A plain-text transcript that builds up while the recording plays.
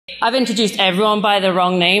I've introduced everyone by the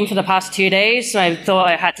wrong name for the past 2 days, so I thought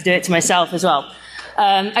I had to do it to myself as well.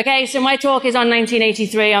 Okay, so my talk is on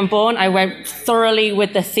 1983, I'm born. I went thoroughly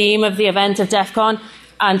with the theme of the event of DEF CON,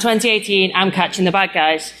 and 2018, I'm catching the bad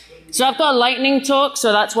guys. So I've got a lightning talk,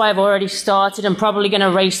 so that's why I've already started. I'm probably going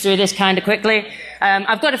to race through this kind of quickly.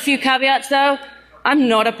 I've got a few caveats, though. I'm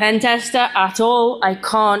not a pen tester at all. I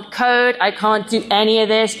can't code. I can't do any of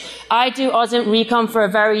this. I do OSINT Recon for a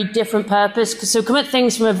very different purpose, so come at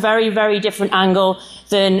things from a very, very different angle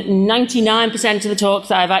than 99% of the talks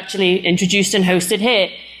that I've actually introduced and hosted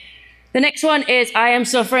here. The next one is I am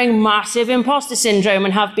suffering massive imposter syndrome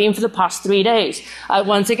and have been for the past 3 days.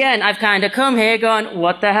 Once again, I've kind of come here gone,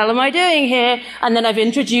 what the hell am I doing here? And then I've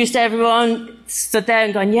introduced everyone, stood there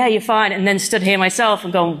and gone, yeah, you're fine. And then stood here myself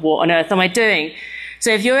and gone, what on earth am I doing? So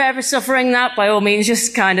if you're ever suffering that, by all means,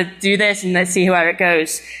 just kind of do this and let's see where it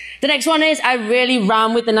goes. The next one is I really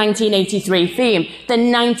ran with the 1983 theme. The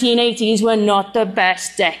 1980s were not the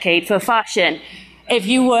best decade for fashion. If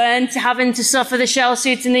you weren't having to suffer the shell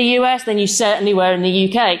suits in the US, then you certainly were in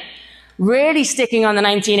the UK. Really sticking on the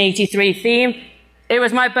 1983 theme, it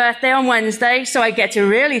was my birthday on Wednesday, so I get to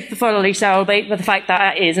really thoroughly celebrate with the fact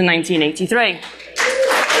that it is in 1983.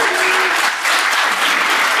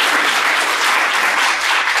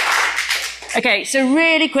 Okay, so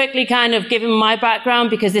really quickly kind of giving my background,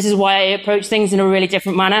 because this is why I approach things in a really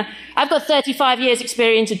different manner. I've got 35 years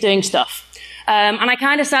experience of doing stuff. And I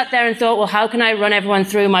kind of sat there and thought, well, how can I run everyone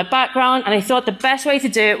through my background? And I thought the best way to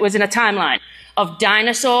do it was in a timeline of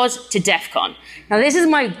dinosaurs to DEF CON. Now, this is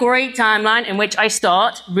my great timeline in which I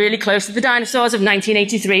start really close to the dinosaurs of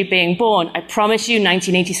 1983 being born. I promise you,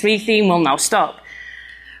 1983 theme will now stop.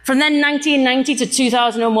 From then 1990 to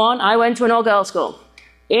 2001, I went to an all-girls school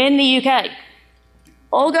in the UK.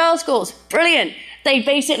 All-girls schools, brilliant. They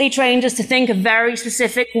basically trained us to think a very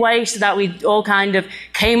specific way so that we all kind of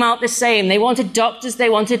came out the same. They wanted doctors, they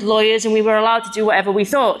wanted lawyers, and we were allowed to do whatever we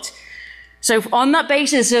thought. So on that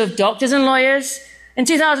basis of doctors and lawyers, in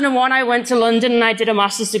 2001, I went to London and I did a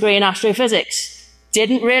master's degree in astrophysics.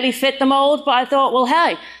 Didn't really fit the mold, but I thought, well,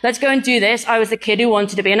 hey, let's go and do this. I was the kid who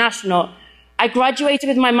wanted to be an astronaut. I graduated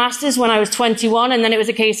with my master's when I was 21, and then it was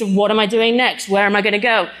a case of what am I doing next? Where am I going to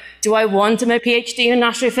go? Do I want a PhD in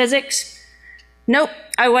astrophysics? Nope,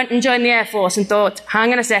 I went and joined the Air Force and thought,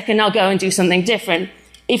 hang on a second, I'll go and do something different.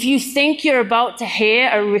 If you think you're about to hear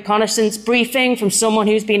a reconnaissance briefing from someone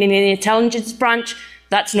who's been in the intelligence branch,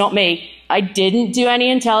 that's not me. I didn't do any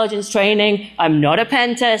intelligence training. I'm not a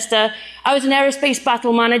pen tester. I was an aerospace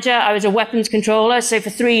battle manager. I was a weapons controller. So for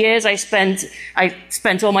 3 years, I spent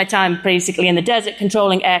all my time basically in the desert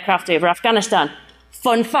controlling aircraft over Afghanistan.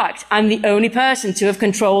 Fun fact, I'm the only person to have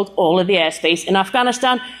controlled all of the airspace in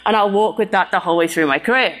Afghanistan, and I'll walk with that the whole way through my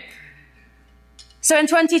career. So in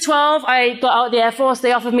 2012, I got out of the Air Force.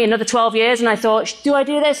 They offered me another 12 years, and I thought, do I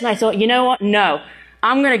do this? And I thought, you know what? No.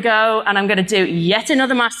 I'm going to go, and I'm going to do yet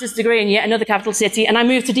another master's degree in yet another capital city, and I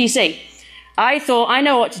moved to DC. I thought, I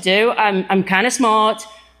know what to do. I'm kind of smart.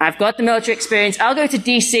 I've got the military experience. I'll go to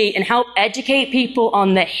DC and help educate people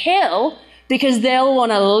on the Hill, because they'll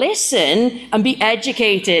want to listen and be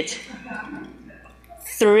educated.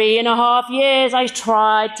 3.5 years I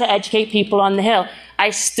tried to educate people on the Hill. I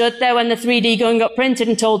stood there when the 3D gun got printed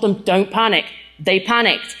and told them, don't panic. They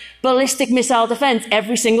panicked. Ballistic missile defense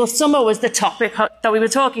every single summer was the topic that we were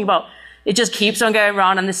talking about. It just keeps on going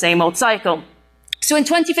around in the same old cycle. So in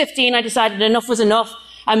 2015, I decided enough was enough.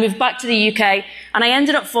 I moved back to the UK, and I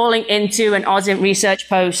ended up falling into an OSINT research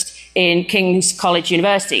post in King's College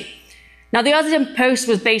University. Now, the OSINT post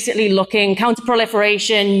was basically looking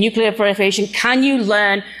counter-proliferation, nuclear proliferation. Can you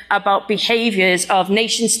learn about behaviors of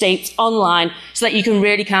nation states online so that you can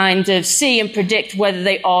really kind of see and predict whether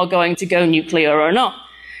they are going to go nuclear or not?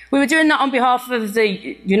 We were doing that on behalf of the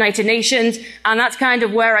United Nations, and that's kind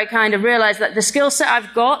of where I kind of realized that the skill set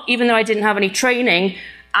I've got, even though I didn't have any training,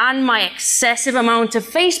 and my excessive amount of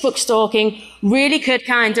Facebook stalking really could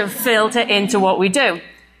kind of filter into what we do.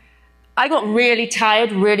 I got really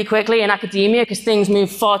tired really quickly in academia because things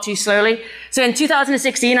move far too slowly. So in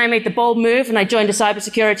 2016, I made the bold move and I joined a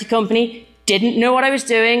cybersecurity company, didn't know what I was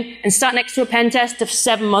doing, and sat next to a pen tester for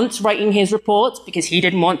 7 months writing his reports because he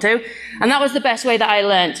didn't want to. And that was the best way that I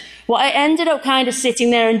learned. What I ended up kind of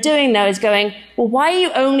sitting there and doing though is going, well, why are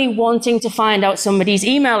you only wanting to find out somebody's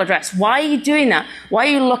email address? Why are you doing that? Why are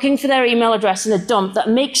you looking for their email address in a dump? That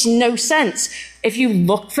makes no sense. If you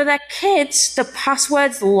look for their kids, the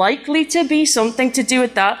password's likely to be something to do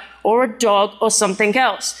with that, or a dog, or something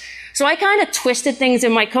else. So I kind of twisted things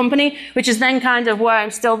in my company, which is then kind of where I'm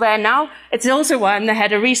still there now. It's also why I'm the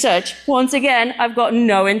head of research. Once again, I've got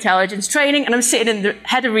no intelligence training, and I'm sitting in the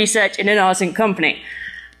head of research in an OSINT company.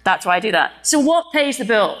 That's why I do that. So what pays the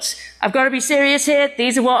bills? I've got to be serious here.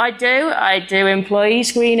 These are what I do. I do employee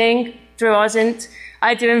screening through OSINT.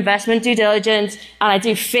 I do investment due diligence, and I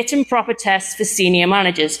do fit and proper tests for senior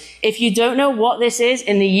managers. If you don't know what this is,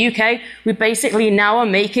 in the UK, we basically now are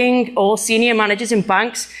making all senior managers in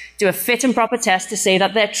banks do a fit and proper test to say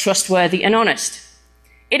that they're trustworthy and honest.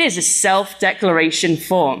 It is a self-declaration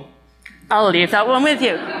form. I'll leave that one with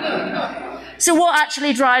you. So what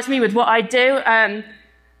actually drives me with what I do?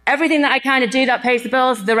 Everything that I kind of do that pays the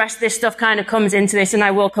bills, the rest of this stuff kind of comes into this, and I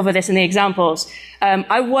will cover this in the examples.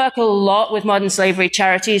 I work a lot with modern slavery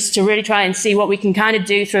charities to really try and see what we can kind of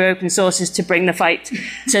do through open sources to bring the fight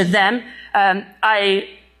to them. I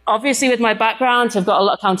obviously, with my background, have got a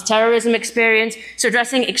lot of counter-terrorism experience, so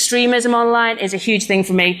addressing extremism online is a huge thing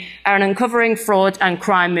for me, and uncovering fraud and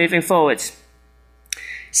crime moving forward.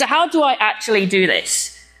 So how do I actually do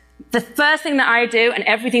this? The first thing that I do, and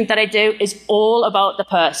everything that I do, is all about the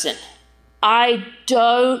person. I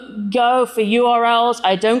don't go for URLs.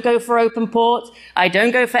 I don't go for open port. I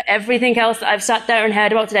don't go for everything else that I've sat there and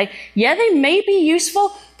heard about today. Yeah, they may be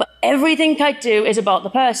useful, but everything I do is about the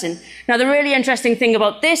person. Now, the really interesting thing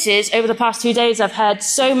about this is, over the past 2 days, I've heard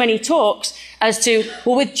so many talks as to,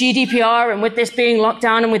 well, with GDPR and with this being locked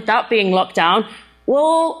down and with that being locked down,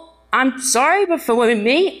 well, I'm sorry, but for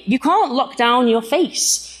me, you can't lock down your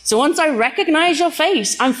face. So once I recognize your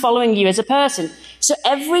face, I'm following you as a person. So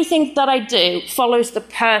everything that I do follows the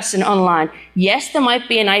person online. Yes, there might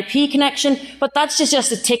be an IP connection, but that's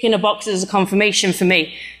just a tick in a box as a confirmation for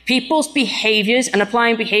me. People's behaviors and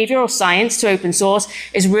applying behavioral science to open source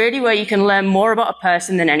is really where you can learn more about a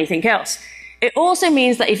person than anything else. It also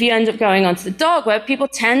means that if you end up going onto the dark web, people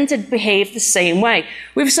tend to behave the same way.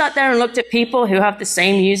 We've sat there and looked at people who have the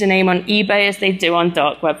same username on eBay as they do on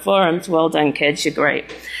dark web forums. Well done, kids, you're great.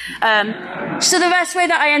 So the best way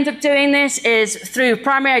that I end up doing this is through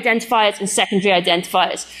primary identifiers and secondary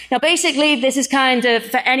identifiers. Now, basically, this is kind of,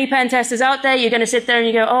 for any pen testers out there, you're going to sit there and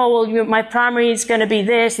you go, oh, well, my primary is going to be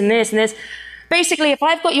this and this and this. Basically, if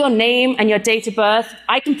I've got your name and your date of birth,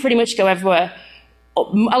 I can pretty much go everywhere.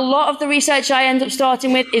 A lot of the research I end up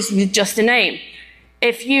starting with is with just a name.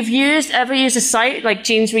 If you've ever used a site like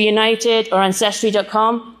Genes Reunited or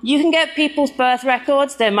Ancestry.com, you can get people's birth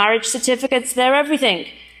records, their marriage certificates, their everything.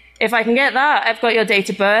 If I can get that, I've got your date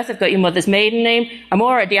of birth, I've got your mother's maiden name, I'm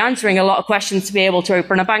already answering a lot of questions to be able to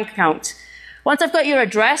open a bank account. Once I've got your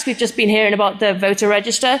address, we've just been hearing about the voter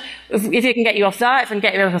register. If it can get you off that, if I can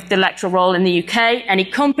get you off the electoral roll in the UK, any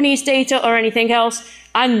company's data or anything else,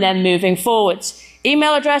 I'm then moving forwards.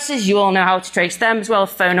 Email addresses, you all know how to trace them as well,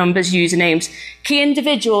 phone numbers, usernames. Key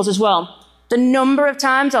individuals as well. The number of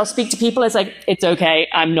times I'll speak to people, it's like, it's okay,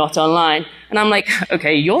 I'm not online. And I'm like,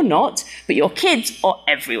 okay, you're not, but your kids are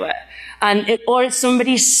everywhere. Or it's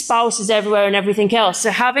somebody's spouse is everywhere and everything else.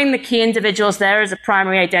 So having the key individuals there as a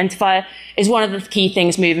primary identifier is one of the key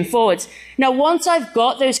things moving forwards. Now, once I've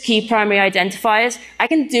got those key primary identifiers, I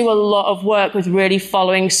can do a lot of work with really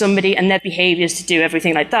following somebody and their behaviors to do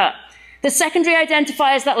everything like that. The secondary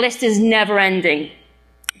identifiers, that list is never ending.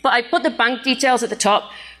 But I put the bank details at the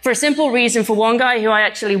top for a simple reason. For one guy who I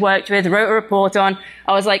actually worked with, wrote a report on,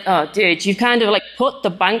 I was like, oh, dude, you kind of like put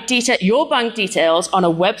the your bank details on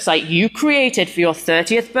a website you created for your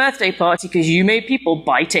 30th birthday party because you made people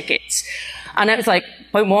buy tickets. And it was like,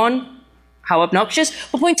 point one, how obnoxious.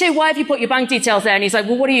 But point two, why have you put your bank details there? And he's like,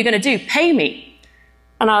 well, what are you going to do? Pay me.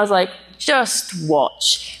 And I was like, just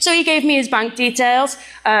watch. So he gave me his bank details.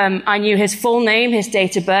 I knew his full name, his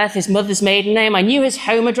date of birth, his mother's maiden name. I knew his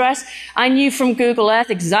home address. I knew from Google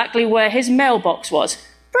Earth exactly where his mailbox was.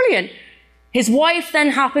 Brilliant. His wife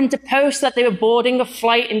then happened to post that they were boarding a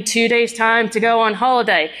flight in 2 days' time to go on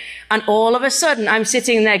holiday. And all of a sudden, I'm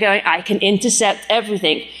sitting there going, I can intercept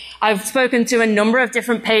everything. I've spoken to a number of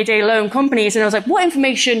different payday loan companies, and I was like, what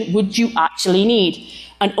information would you actually need?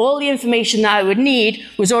 And all the information that I would need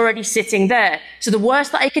was already sitting there. So the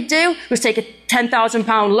worst that I could do was take a £10,000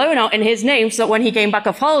 loan out in his name so that when he came back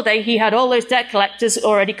off holiday, he had all those debt collectors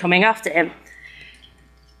already coming after him.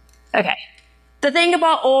 Okay. The thing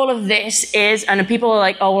about all of this is, and people are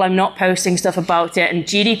like, oh, well, I'm not posting stuff about it, and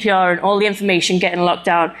GDPR and all the information getting locked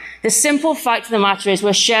down. The simple fact of the matter is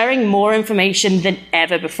we're sharing more information than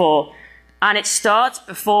ever before. And it starts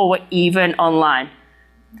before we're even online.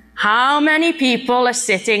 How many people are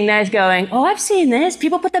sitting there going, oh, I've seen this.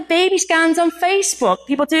 People put their baby scans on Facebook.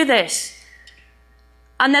 People do this.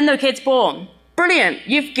 And then the kid's born. Brilliant.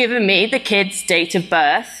 You've given me the kid's date of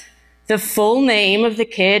birth, the full name of the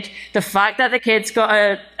kid, the fact that the kid's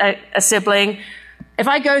got a sibling. If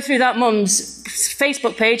I go through that mum's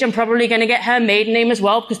Facebook page, I'm probably going to get her maiden name as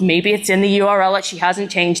well, because maybe it's in the URL that she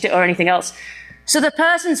hasn't changed it or anything else. So the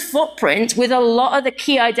person's footprint with a lot of the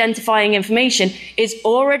key identifying information is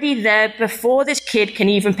already there before this kid can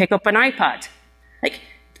even pick up an iPad. Like,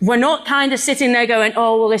 we're not kind of sitting there going,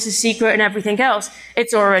 oh, well, this is secret and everything else.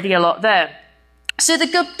 It's already a lot there. So the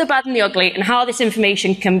good, the bad, and the ugly, and how this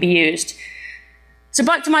information can be used. So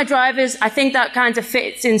back to my drivers, I think that kind of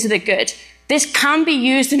fits into the good. This can be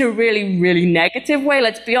used in a really, really negative way,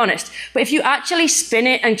 let's be honest. But if you actually spin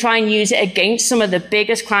it and try and use it against some of the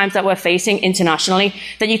biggest crimes that we're facing internationally,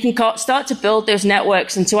 then you can start to build those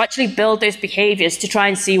networks and to actually build those behaviors to try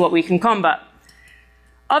and see what we can combat.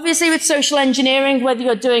 Obviously, with social engineering, whether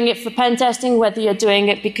you're doing it for pen testing, whether you're doing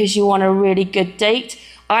it because you want a really good date,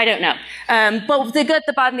 I don't know. But the good,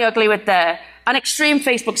 the bad, and the ugly with there. An extreme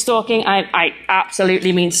Facebook stalking, I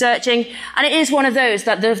absolutely mean searching. And it is one of those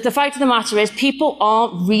that the fact of the matter is people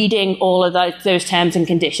aren't reading all of those terms and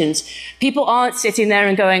conditions. People aren't sitting there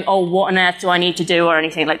and going, oh, what on earth do I need to do or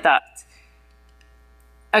anything like that.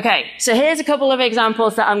 Okay, so here's a couple of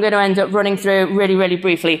examples that I'm going to end up running through really, really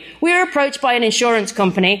briefly. We were approached by an insurance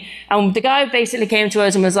company, and the guy basically came to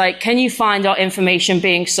us and was like, can you find our information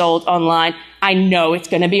being sold online? I know it's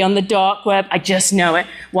going to be on the dark web. I just know it.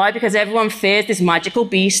 Why? Because everyone fears this magical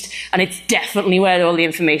beast, and it's definitely where all the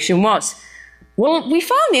information was. Well, we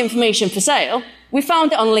found the information for sale. We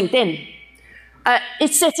found it on LinkedIn.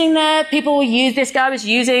 It's sitting there. People will use, this guy was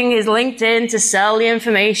using his LinkedIn to sell the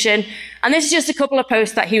information. And this is just a couple of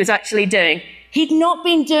posts that he was actually doing. He'd not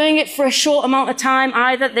been doing it for a short amount of time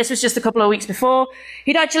either. This was just a couple of weeks before.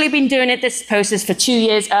 He'd actually been doing it, this post is for 2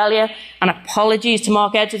 years earlier. And apologies to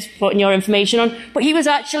Mark Edwards for putting your information on. But he was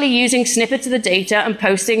actually using snippets of the data and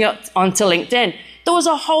posting it onto LinkedIn. There was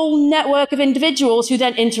a whole network of individuals who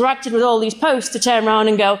then interacted with all these posts to turn around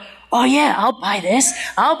and go, oh yeah, I'll buy this,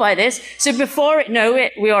 I'll buy this. So before it know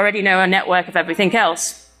it, we already know a network of everything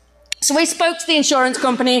else. So we spoke to the insurance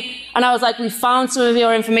company, and I was like, we found some of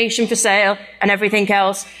your information for sale and everything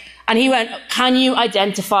else. And he went, can you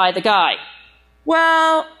identify the guy?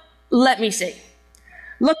 Well, let me see.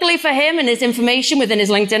 Luckily for him and his information within his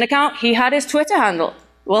LinkedIn account, he had his Twitter handle.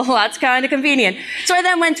 Well, that's kind of convenient. So I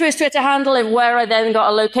then went to his Twitter handle, and where I then got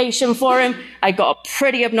a location for him, I got a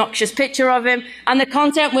pretty obnoxious picture of him, and the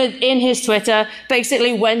content within his Twitter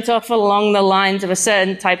basically went off along the lines of a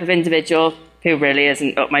certain type of individual who really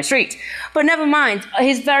isn't up my street. But never mind,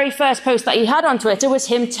 his very first post that he had on Twitter was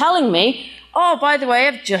him telling me, oh, by the way,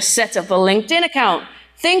 I've just set up a LinkedIn account,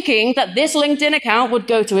 thinking that this LinkedIn account would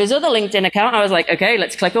go to his other LinkedIn account. I was like, okay,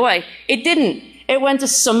 let's click away. It didn't. It went to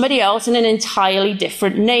somebody else in an entirely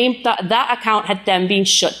different name. That account had then been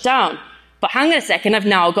shut down. But hang on a second, I've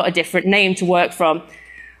now got a different name to work from.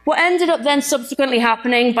 What ended up then subsequently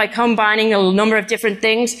happening by combining a number of different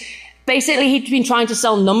things, basically he'd been trying to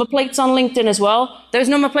sell number plates on LinkedIn as well. Those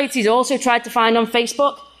number plates he's also tried to find on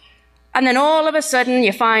Facebook. And then all of a sudden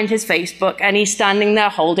you find his Facebook and he's standing there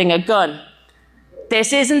holding a gun.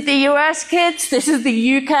 This isn't the US, kids. This is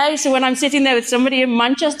the UK. So when I'm sitting there with somebody in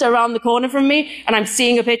Manchester around the corner from me and I'm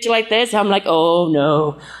seeing a picture like this, I'm like, oh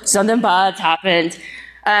no, something bad's happened.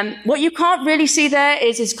 What you can't really see there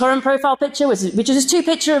is his current profile picture, which is his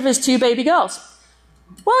picture of his 2 baby girls.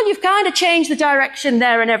 Well, you've kind of changed the direction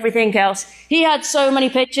there and everything else. He had so many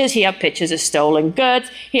pictures. He had pictures of stolen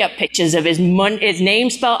goods. He had pictures of his name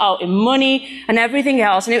spelled out in money and everything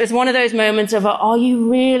else. And it was one of those moments of, are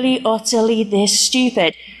you really utterly this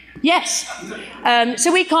stupid? Yes.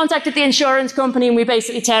 So we contacted the insurance company and we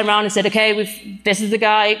basically turned around and said, okay, this is the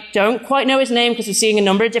guy. Don't quite know his name because we're seeing a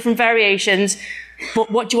number of different variations.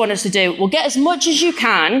 But what do you want us to do? We'll get as much as you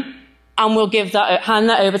can and we'll hand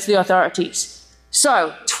that over to the authorities.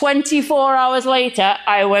 So 24 hours later,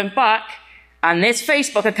 I went back and this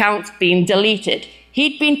Facebook account's been deleted.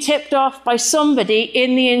 He'd been tipped off by somebody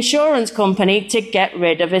in the insurance company to get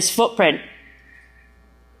rid of his footprint.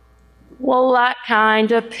 Well, that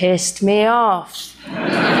kind of pissed me off.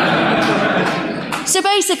 So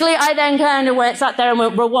basically, I then kind of sat there and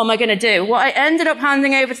went, well, what am I going to do? What I ended up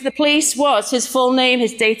handing over to the police was his full name,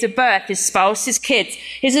 his date of birth, his spouse, his kids,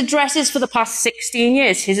 his addresses for the past 16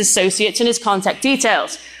 years, his associates and his contact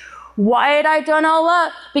details. Why had I done all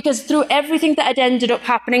that? Because through everything that had ended up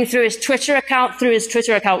happening through his Twitter account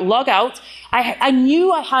logout, I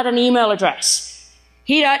knew I had an email address.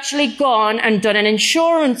 He'd actually gone and done an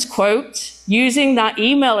insurance quote using that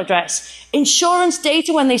email address. Insurance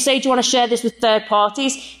data, when they say, do you want to share this with third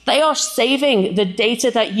parties, they are saving the data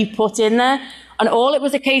that you put in there. And all it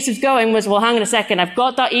was a case of going was, well, hang on a second, I've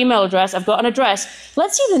got that email address, I've got an address.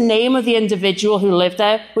 Let's see the name of the individual who lived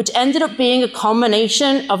there, which ended up being a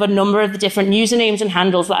combination of a number of the different usernames and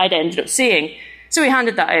handles that I'd ended up seeing. So we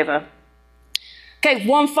handed that over. Okay,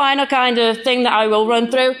 one final kind of thing that I will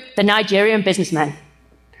run through, the Nigerian businessmen.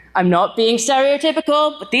 I'm not being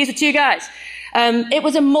stereotypical, but these are two guys. It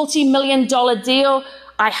was a multi-million-dollar deal.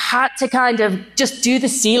 I had to kind of just do the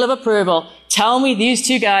seal of approval. Tell me these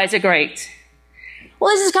two guys are great.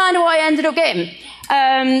 Well, this is kind of what I ended up getting.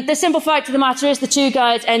 The simple fact of the matter is the two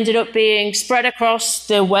guys ended up being spread across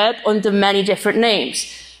the web under many different names.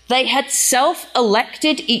 They had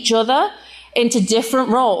self-elected each other into different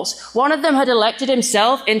roles. One of them had elected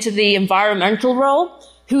himself into the environmental role,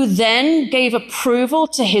 who then gave approval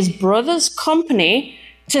to his brother's company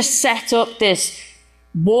to set up this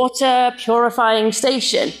water purifying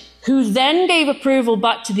station, who then gave approval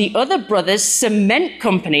back to the other brother's cement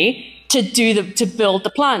company to build the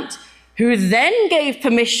plant, who then gave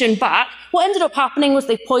permission back. What ended up happening was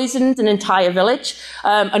they poisoned an entire village.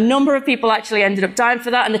 A number of people actually ended up dying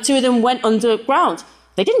for that, and the two of them went underground.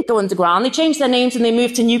 They didn't go underground. They changed their names and they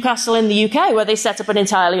moved to Newcastle in the UK, where they set up an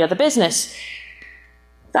entirely other business.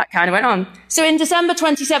 That kind of went on. So in December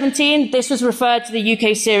 2017, this was referred to the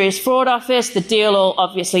UK Serious Fraud Office. The deal all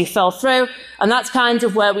obviously fell through, and that's kind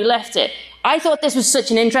of where we left it. I thought this was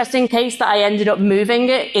such an interesting case that I ended up moving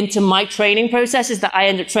it into my training processes that I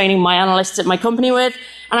ended up training my analysts at my company with.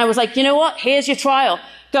 And I was like, you know what? Here's your trial.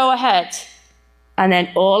 Go ahead. And then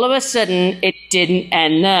all of a sudden, it didn't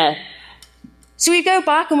end there. So we go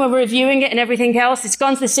back and we're reviewing it and everything else. It's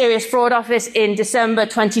gone to the Serious Fraud Office in December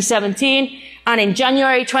 2017. And in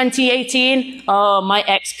January 2018, oh, my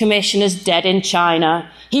ex-commissioner's dead in China.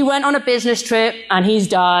 He went on a business trip and he's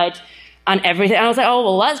died and everything. And I was like, oh,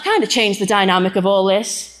 well, that's kind of changed the dynamic of all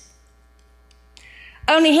this.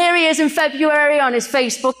 Only here he is in February on his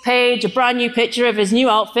Facebook page, a brand new picture of his new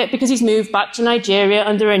outfit because he's moved back to Nigeria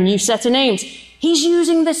under a new set of names. He's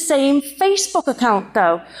using the same Facebook account,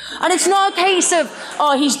 though. And it's not a case of,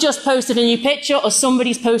 oh, he's just posted a new picture or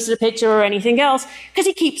somebody's posted a picture or anything else, because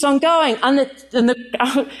he keeps on going. I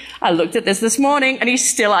looked at this morning, and he's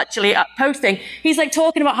still actually posting. He's like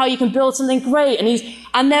talking about how you can build something great,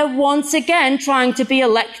 and they're once again trying to be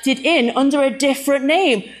elected in under a different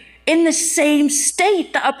name in the same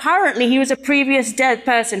state that apparently he was a previous dead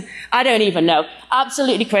person. I don't even know.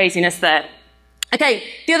 Absolutely craziness there. Okay,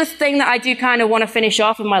 the other thing that I do kind of want to finish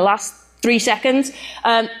off in my last 3 seconds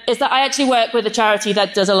is that I actually work with a charity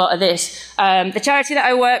that does a lot of this. The charity that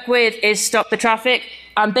I work with is Stop the Traffic,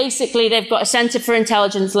 and basically they've got a Centre for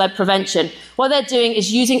Intelligence-Led Prevention. What they're doing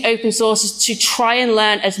is using open sources to try and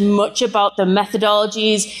learn as much about the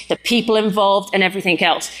methodologies, the people involved, and everything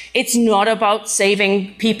else. It's not about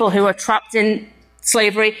saving people who are trapped in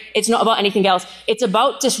slavery. It's not about anything else. It's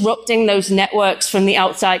about disrupting those networks from the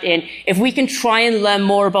outside in. If we can try and learn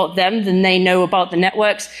more about them than they know about the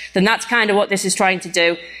networks, then that's kind of what this is trying to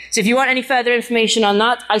do. So if you want any further information on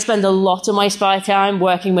that, I spend a lot of my spare time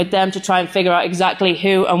working with them to try and figure out exactly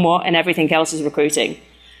who and what and everything else is recruiting.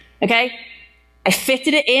 Okay? I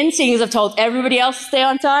fitted it in, seeing as I've told everybody else to stay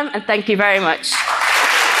on time, and thank you very much.